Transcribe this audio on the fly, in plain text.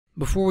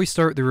Before we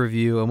start the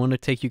review, I want to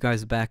take you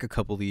guys back a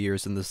couple of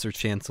years in the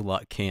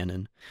SirChancealot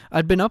canon.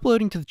 I'd been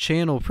uploading to the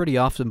channel pretty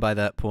often by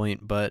that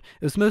point, but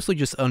it was mostly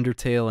just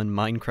Undertale and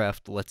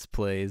Minecraft Let's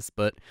Plays,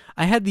 but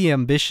I had the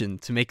ambition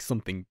to make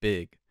something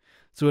big.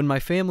 So when my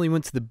family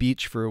went to the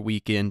beach for a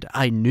weekend,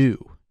 I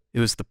knew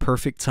it was the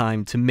perfect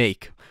time to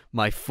make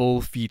my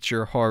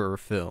full-feature horror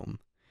film.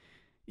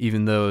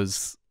 Even though it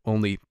was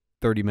only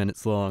 30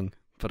 minutes long,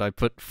 but I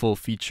put full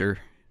feature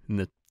in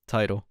the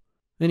title.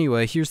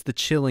 Anyway, here's the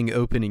chilling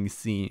opening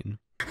scene.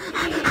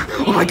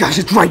 Oh my gosh,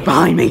 it's right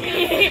behind me!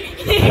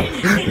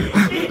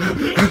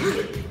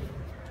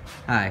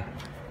 Hi.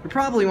 You're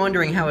probably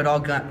wondering how it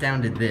all got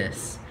down to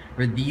this,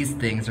 where these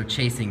things are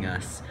chasing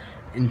us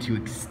into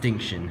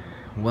extinction.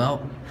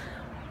 Well,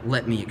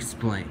 let me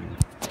explain.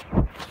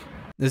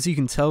 As you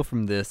can tell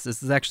from this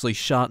is actually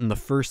shot in the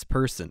first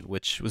person,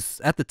 which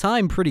was at the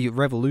time pretty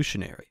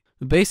revolutionary.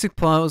 The basic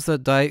plot was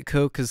that Diet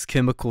Coke has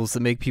chemicals that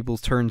make people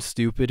turn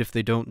stupid if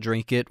they don't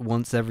drink it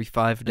once every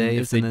 5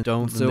 days. If they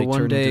don't, so they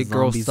one turn day a into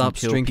girl zombies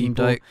stops and kill drinking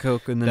people. Diet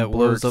Coke and then That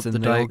blows works, up the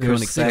and Diet they'll Coke go and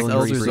six and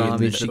other kill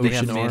zombies the that they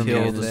have ocean to kill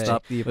army to day.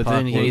 stop the But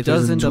then he apocalypse.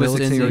 does And end up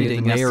twist ending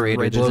narrating the us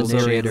narrator, the there's a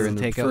narrator narrator and and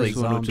take the out first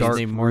like one some was dark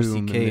named Marcy Marcy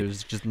and Kate.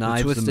 there's just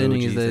knives twist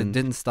ending is emojis, that and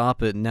didn't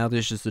stop it, and now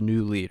there's just a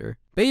new leader.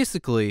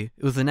 Basically,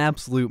 it was an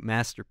absolute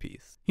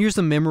masterpiece. Here's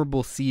a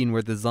memorable scene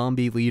where the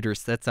zombie leader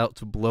sets out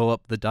to blow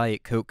up the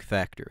Diet Coke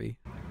factory.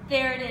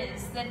 There it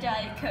is, the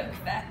Diet Coke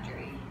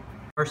factory.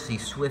 Marcy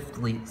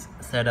swiftly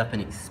set up an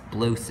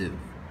explosive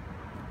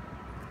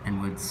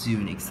and would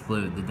soon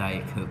explode the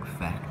Diet Coke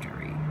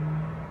factory.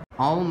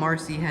 All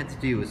Marcy had to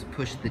do was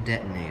push the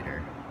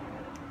detonator.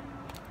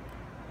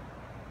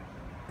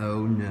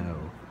 Oh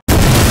no.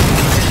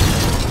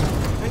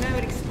 Oh no,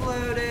 it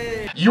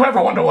exploded! You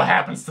ever wonder what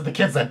happens to the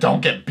kids that don't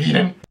get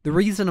beaten? The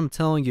reason I'm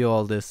telling you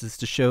all this is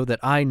to show that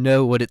I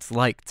know what it's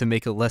like to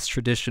make a less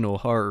traditional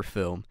horror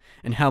film,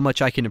 and how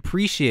much I can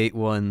appreciate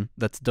one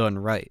that's done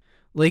right.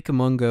 Lake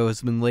Mungo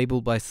has been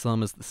labeled by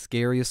some as the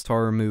scariest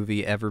horror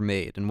movie ever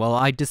made, and while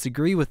I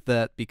disagree with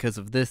that because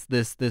of this,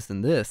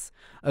 and this,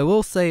 I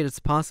will say it's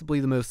possibly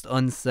the most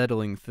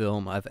unsettling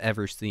film I've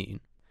ever seen.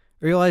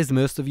 I realize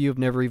most of you have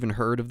never even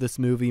heard of this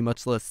movie,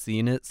 much less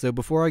seen it, so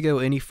before I go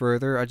any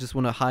further, I just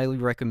want to highly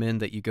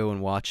recommend that you go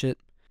and watch it.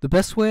 The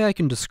best way I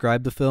can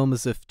describe the film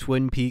is if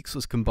Twin Peaks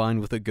was combined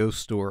with a ghost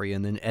story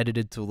and then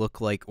edited to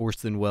look like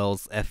Orson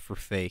Welles' F for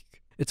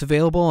Fake. It's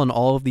available on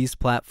all of these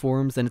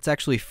platforms, and it's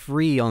actually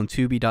free on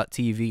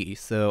Tubi.tv,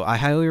 so I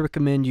highly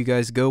recommend you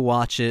guys go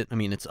watch it. I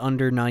mean, it's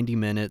under 90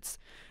 minutes,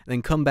 and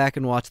then come back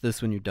and watch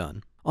this when you're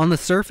done. On the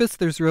surface,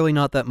 there's really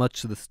not that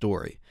much to the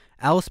story.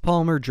 Alice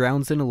Palmer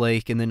drowns in a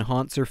lake and then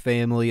haunts her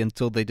family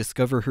until they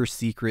discover her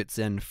secrets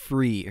and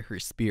free her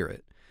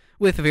spirit,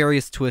 with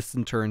various twists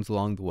and turns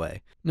along the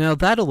way. Now,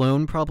 that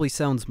alone probably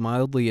sounds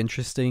mildly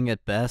interesting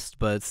at best,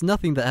 but it's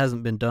nothing that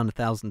hasn't been done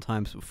 1,000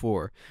 times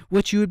before,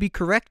 which you would be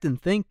correct in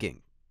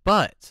thinking.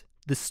 But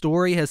the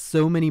story has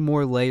so many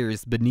more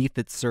layers beneath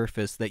its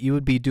surface that you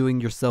would be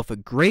doing yourself a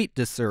great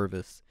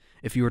disservice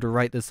if you were to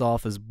write this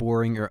off as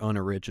boring or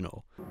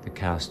unoriginal. The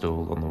car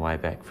stalled on the way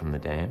back from the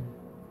dam,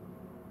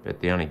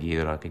 but the only gear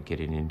that I could get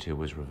it into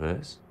was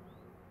reverse.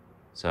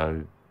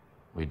 So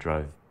we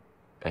drove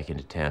back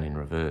into town in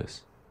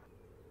reverse.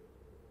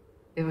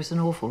 It was an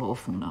awful,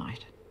 awful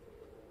night.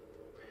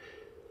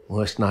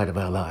 Worst night of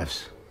our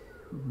lives.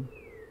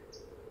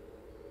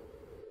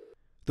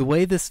 The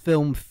way this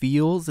film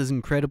feels is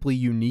incredibly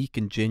unique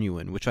and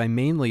genuine, which I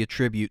mainly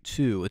attribute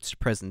to its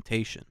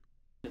presentation.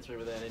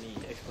 Without any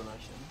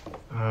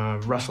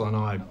explanation. Russell and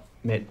I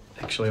met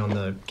actually on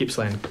the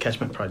Gippsland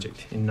Catchment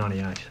Project in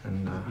 '98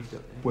 and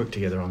worked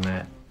together on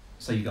that.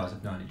 So you guys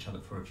have known each other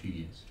for a few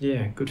years?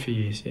 Yeah, good few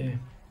years, yeah.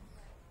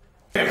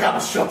 A couple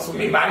shots with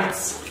me,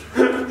 mates.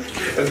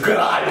 Good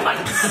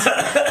eye,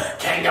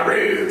 mates.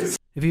 Kangaroos.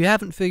 If you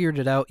haven't figured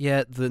it out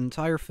yet, the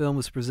entire film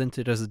was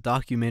presented as a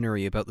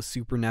documentary about the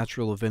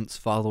supernatural events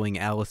following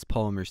Alice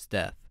Palmer's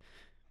death.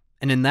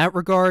 And in that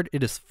regard,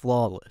 it is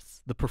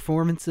flawless. The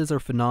performances are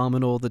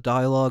phenomenal, the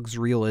dialogue's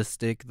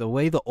realistic, the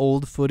way the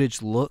old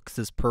footage looks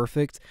is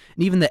perfect,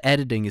 and even the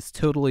editing is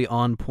totally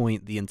on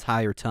point the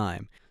entire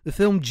time. The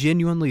film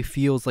genuinely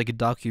feels like a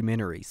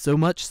documentary, so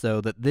much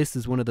so that this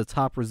is one of the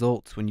top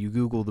results when you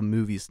Google the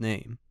movie's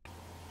name.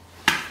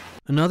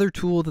 Another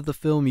tool that the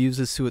film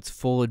uses to its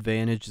full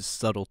advantage is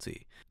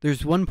subtlety.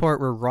 There's one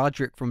part where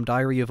Roderick from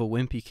Diary of a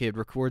Wimpy Kid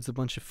records a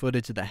bunch of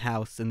footage of the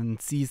house and then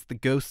sees the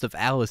ghost of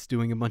Alice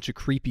doing a bunch of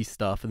creepy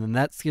stuff, and then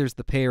that scares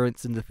the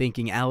parents into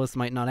thinking Alice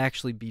might not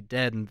actually be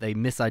dead and they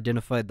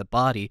misidentified the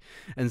body,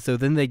 and so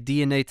then they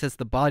DNA test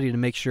the body to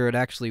make sure it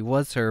actually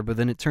was her, but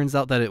then it turns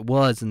out that it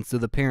was, and so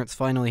the parents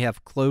finally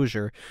have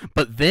closure.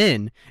 But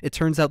then it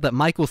turns out that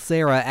Michael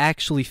Cera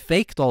actually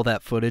faked all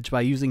that footage by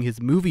using his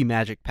movie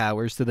magic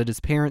powers so that his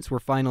parents were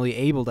finally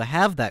able to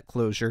have that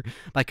closure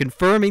by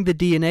confirming the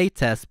DNA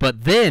test Alice.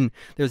 But then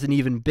there's an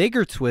even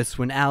bigger twist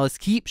when Alice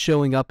keeps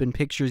showing up in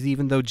pictures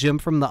even though Jim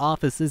from the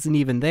office isn't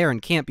even there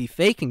and can't be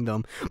faking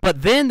them.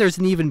 But then there's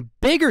an even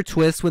bigger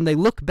twist when they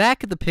look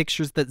back at the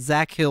pictures that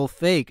Zach Hill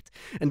faked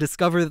and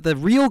discover that the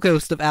real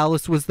ghost of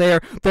Alice was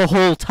there the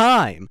whole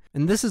time.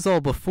 And this is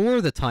all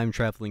before the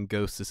time-traveling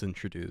ghost is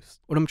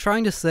introduced. What I'm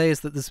trying to say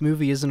is that this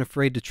movie isn't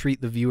afraid to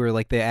treat the viewer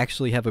like they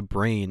actually have a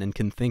brain and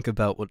can think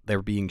about what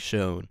they're being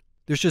shown.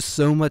 There's just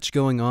so much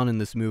going on in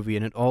this movie,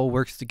 and it all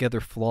works together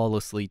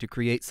flawlessly to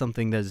create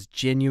something that is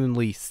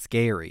genuinely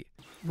scary.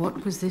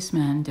 What was this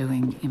man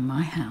doing in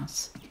my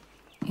house,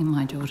 in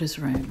my daughter's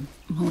room,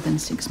 more than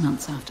 6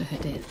 months after her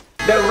death?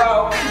 The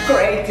Rock,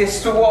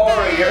 greatest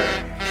warrior.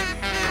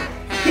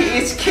 He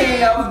is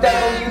king of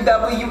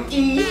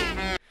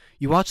WWE.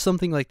 You watch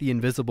something like The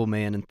Invisible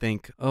Man and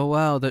think, oh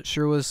wow, that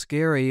sure was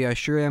scary. I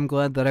sure am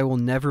glad that I will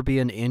never be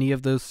in any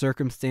of those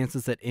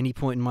circumstances at any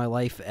point in my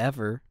life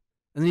ever.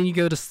 And then you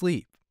go to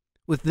sleep.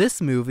 With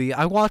this movie,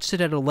 I watched it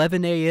at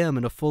 11 a.m.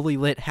 in a fully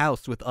lit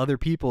house with other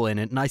people in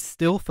it, and I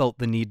still felt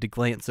the need to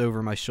glance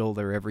over my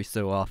shoulder every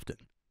so often.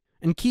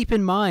 And keep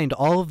in mind,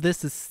 all of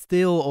this is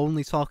still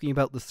only talking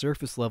about the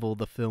surface level of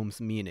the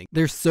film's meaning.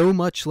 There's so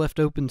much left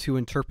open to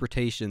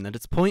interpretation that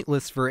it's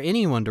pointless for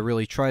anyone to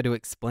really try to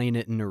explain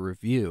it in a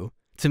review.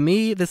 To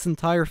me, this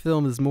entire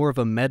film is more of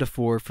a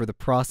metaphor for the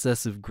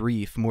process of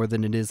grief more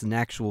than it is an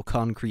actual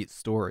concrete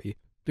story.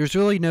 There's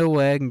really no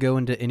way I can go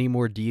into any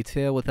more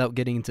detail without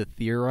getting into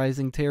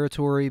theorizing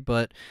territory,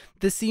 but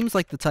this seems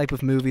like the type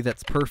of movie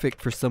that's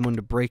perfect for someone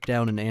to break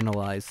down and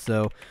analyze,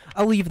 so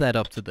I'll leave that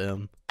up to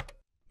them.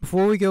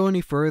 Before we go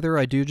any further,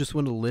 I do just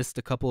want to list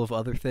a couple of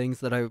other things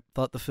that I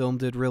thought the film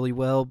did really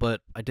well,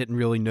 but I didn't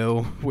really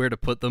know where to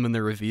put them in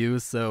the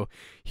reviews, so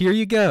here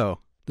you go.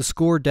 The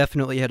score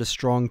definitely had a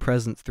strong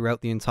presence throughout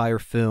the entire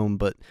film,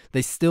 but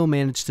they still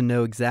managed to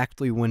know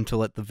exactly when to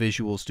let the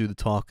visuals do the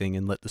talking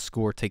and let the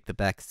score take the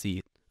back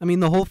seat. I mean,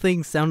 the whole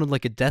thing sounded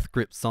like a Death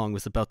Grip song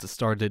was about to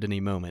start at any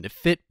moment. It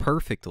fit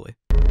perfectly.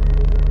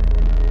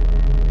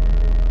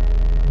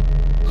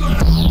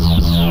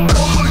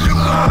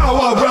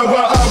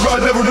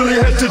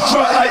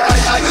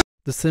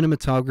 The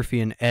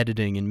cinematography and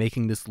editing in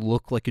making this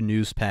look like a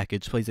news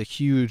package plays a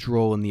huge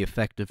role in the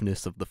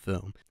effectiveness of the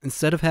film.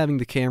 Instead of having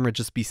the camera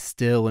just be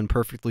still and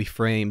perfectly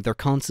framed, they're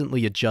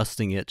constantly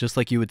adjusting it, just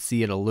like you would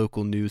see at a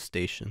local news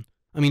station.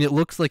 I mean, it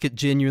looks like it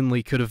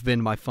genuinely could have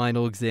been my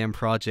final exam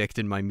project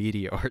in my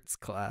media arts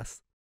class.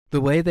 The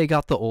way they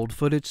got the old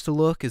footage to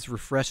look is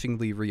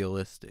refreshingly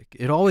realistic.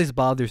 It always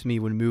bothers me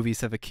when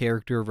movies have a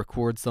character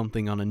record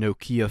something on a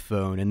Nokia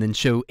phone and then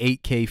show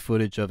 8K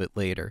footage of it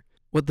later.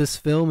 What this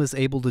film is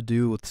able to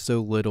do with so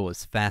little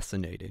is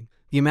fascinating.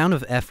 The amount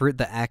of effort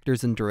the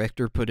actors and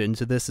director put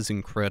into this is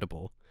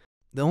incredible.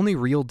 The only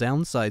real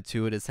downside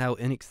to it is how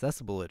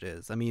inaccessible it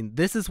is. I mean,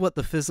 this is what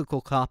the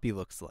physical copy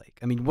looks like.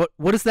 I mean,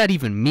 what does that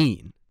even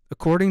mean?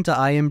 According to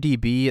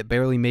IMDb, it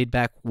barely made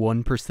back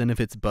 1%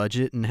 of its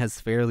budget and has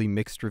fairly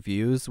mixed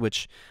reviews,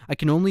 which I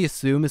can only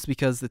assume is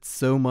because it's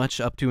so much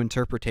up to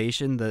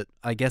interpretation that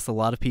I guess a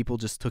lot of people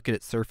just took it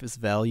at surface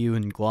value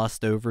and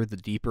glossed over the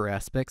deeper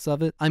aspects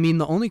of it. I mean,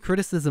 the only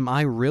criticism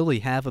I really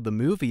have of the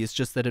movie is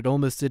just that it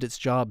almost did its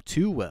job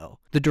too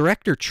well. The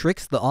director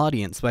tricks the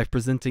audience by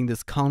presenting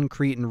this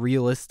concrete and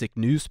realistic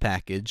news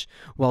package,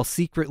 while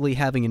secretly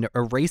having an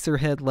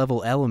Eraserhead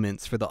level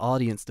elements for the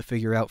audience to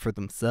figure out for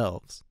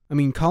themselves. I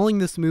mean, calling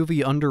this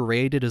movie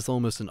underrated is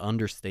almost an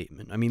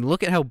understatement. I mean,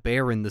 look at how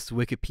barren this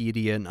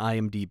Wikipedia and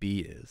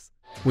IMDb is.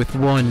 With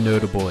one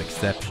notable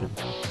exception.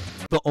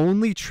 The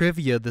only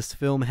trivia this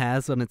film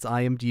has on its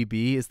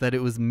IMDb is that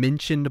it was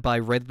mentioned by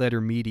Red Letter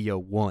Media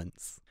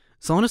once.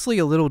 It's honestly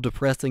a little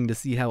depressing to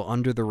see how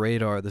under the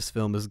radar this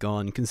film has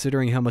gone,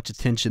 considering how much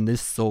attention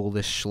this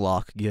soulless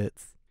schlock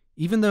gets.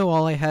 Even though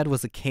all I had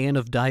was a can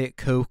of Diet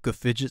Coke, a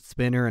fidget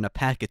spinner, and a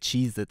pack of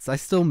Cheez-Its, I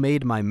still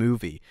made my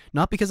movie.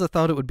 Not because I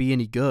thought it would be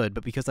any good,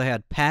 but because I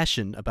had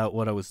passion about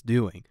what I was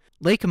doing.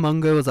 Lake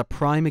Mungo is a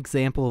prime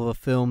example of a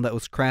film that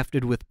was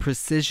crafted with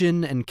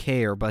precision and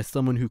care by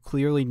someone who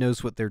clearly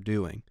knows what they're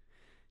doing.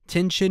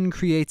 Tension,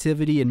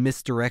 creativity, and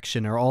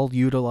misdirection are all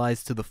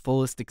utilized to the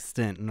fullest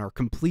extent and are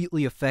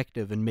completely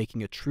effective in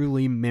making a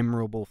truly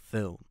memorable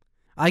film.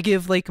 I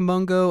give Lake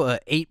Mungo a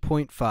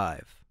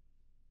 8.5.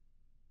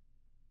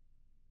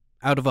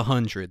 Out of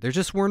 100. There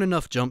just weren't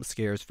enough jump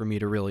scares for me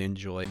to really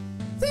enjoy.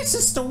 This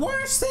is the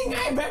worst thing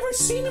I've ever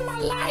seen in my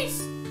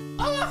life!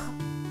 Ugh!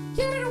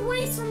 Get it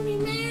away from me,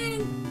 man!